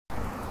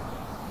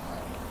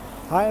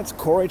Hi, it's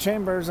Corey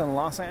Chambers in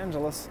Los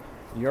Angeles.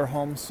 Your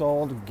home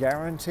sold,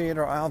 guaranteed,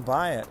 or I'll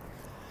buy it.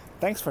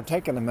 Thanks for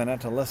taking a minute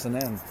to listen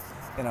in.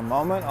 In a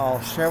moment, I'll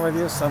share with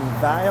you some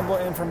valuable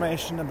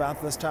information about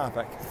this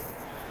topic.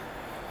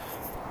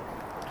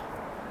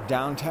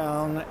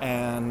 Downtown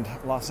and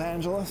Los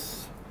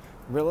Angeles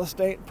real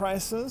estate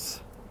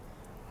prices,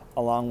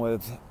 along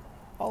with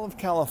all of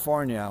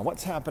California,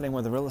 what's happening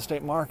with the real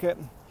estate market,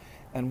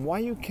 and why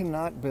you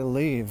cannot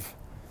believe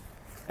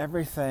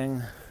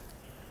everything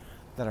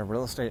that a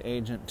real estate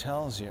agent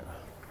tells you.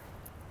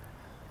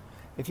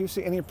 If you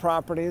see any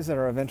properties that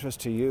are of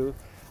interest to you,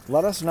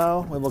 let us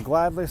know. We will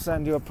gladly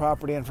send you a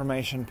property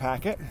information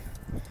packet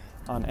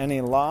on any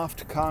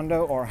loft,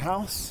 condo, or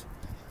house,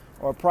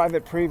 or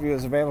private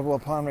previews available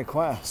upon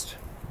request.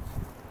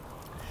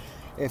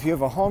 If you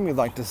have a home you'd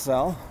like to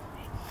sell,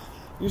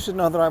 you should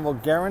know that I will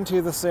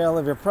guarantee the sale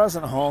of your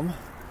present home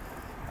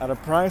at a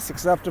price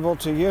acceptable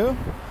to you,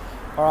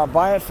 or I'll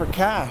buy it for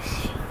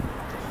cash.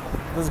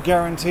 This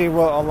guarantee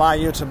will allow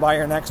you to buy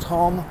your next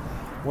home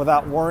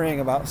without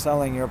worrying about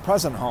selling your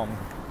present home.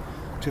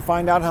 To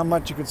find out how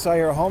much you could sell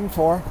your home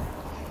for,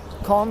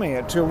 call me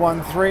at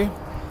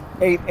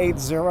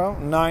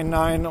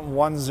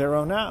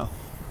 213-880-9910 now.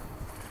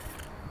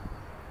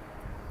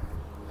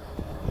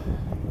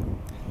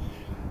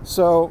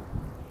 So,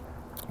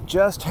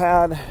 just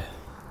had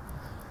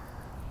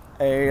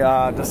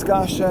a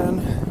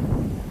discussion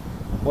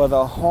with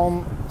a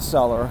home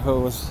seller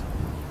who's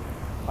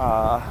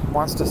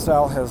wants to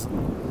sell his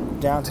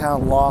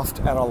downtown loft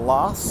at a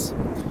loss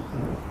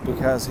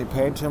because he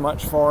paid too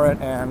much for it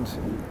and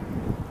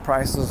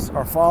prices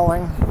are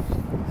falling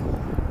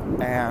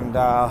and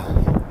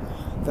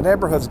the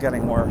neighborhood's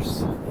getting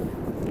worse.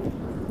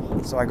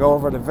 So I go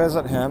over to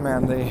visit him,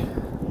 and the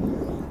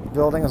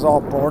building is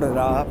all boarded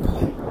up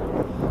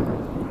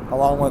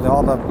along with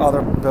all the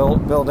other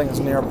buildings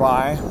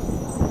nearby.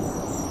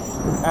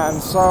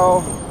 And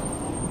so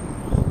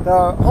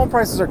the home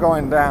prices are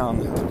going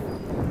down.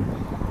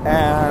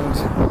 And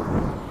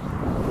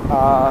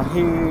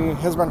he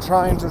has been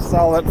trying to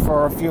sell it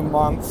for a few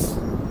months,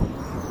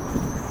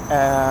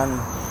 and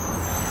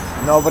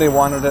nobody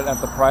wanted it at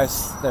the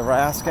price they were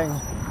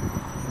asking.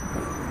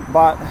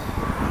 But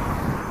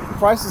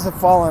prices have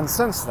fallen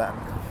since then,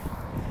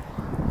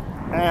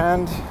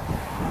 and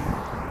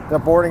they're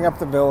boarding up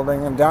the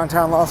building in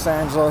downtown Los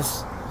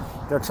Angeles.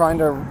 They're trying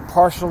to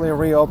partially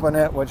reopen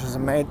it, which is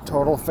a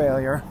total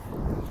failure.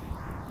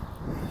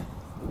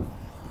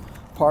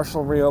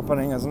 Partial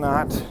reopening is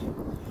not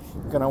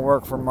going to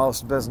work for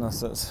most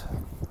businesses.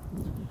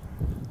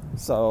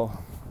 So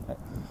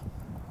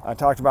I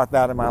talked about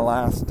that in my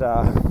last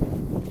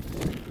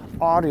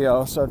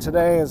audio. So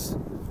today is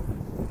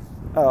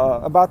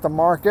about the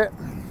market,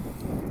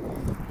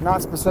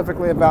 not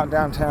specifically about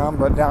downtown,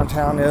 but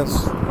downtown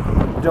is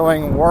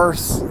doing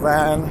worse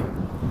than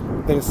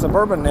the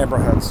suburban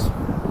neighborhoods.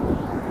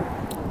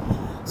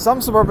 Some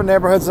suburban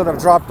neighborhoods that have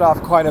dropped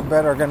off quite a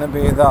bit are going to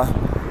be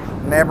the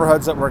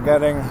neighborhoods that were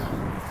getting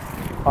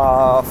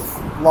a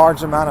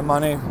large amount of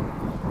money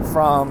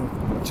from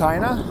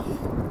China.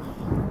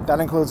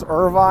 That includes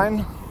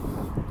Irvine.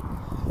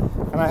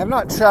 And I have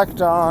not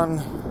checked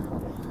on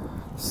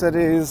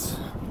cities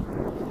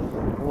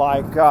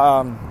like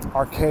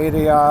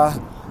Arcadia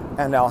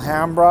and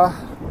Alhambra,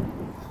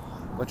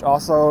 which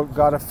also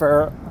got a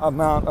fair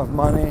amount of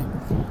money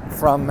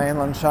from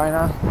mainland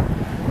China.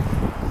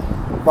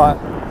 But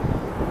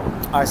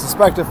I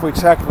suspect if we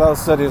check those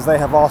cities, they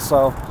have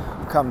also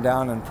come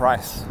down in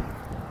price,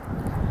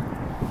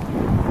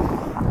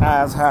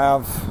 as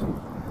have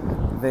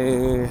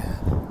the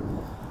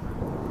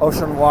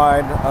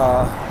Oceanwide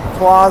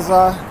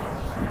Plaza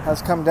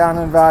has come down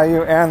in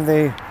value, and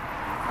the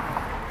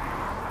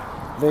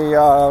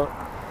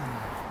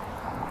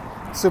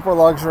super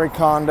luxury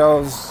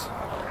condos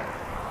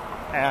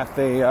at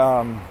the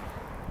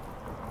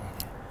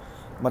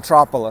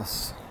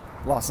Metropolis,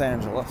 Los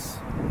Angeles.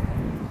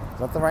 Is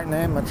that the right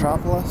name?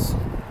 Metropolis?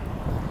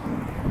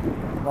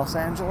 Los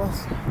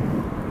Angeles?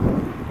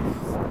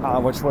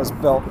 Which was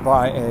built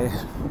by a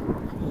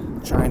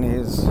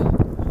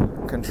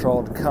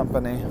Chinese-controlled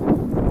company.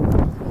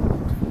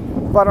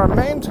 But our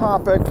main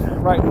topic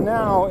right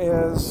now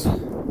is,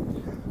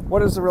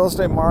 what is the real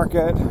estate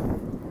market?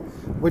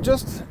 We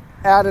just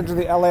added to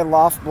the LA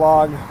Loft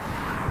blog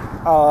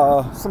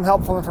some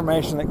helpful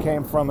information that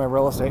came from a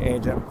real estate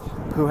agent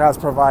who has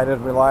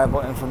provided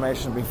reliable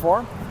information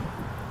before.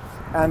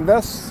 And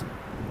this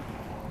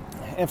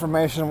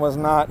information was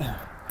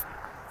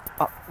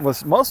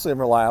mostly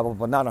reliable,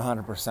 but not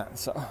 100%.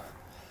 So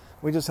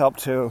we just helped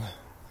to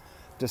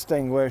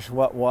distinguish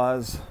what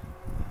was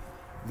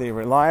the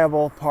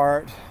reliable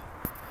part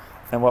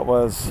and what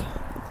was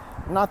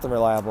not the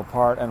reliable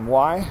part, and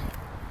why.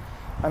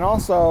 And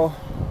also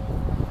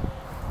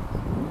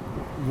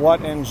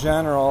what in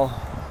general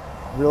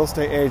real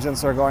estate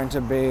agents are going to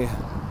be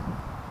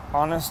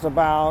honest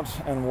about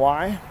and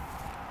why,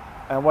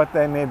 and what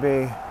they may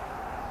be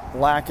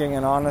lacking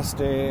in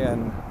honesty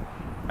and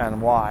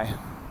why.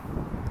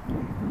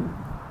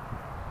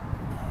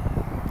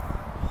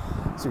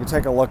 So you can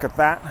take a look at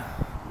that.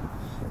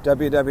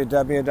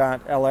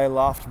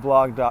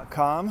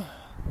 www.laloftblog.com.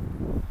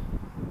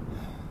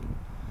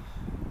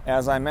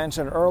 As I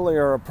mentioned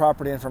earlier, a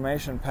property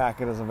information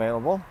packet is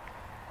available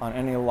on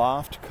any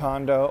loft,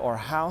 condo, or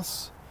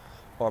house,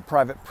 or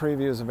private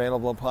previews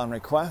available upon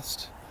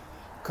request.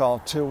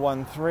 Call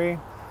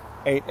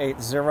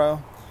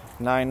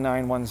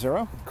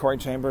 213-880-9910. Corey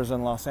Chambers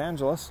in Los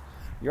Angeles.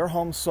 Your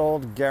home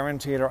sold,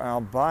 guaranteed, or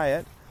I'll buy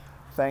it.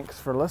 Thanks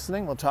for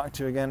listening. We'll talk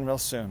to you again real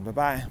soon.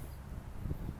 Bye-bye.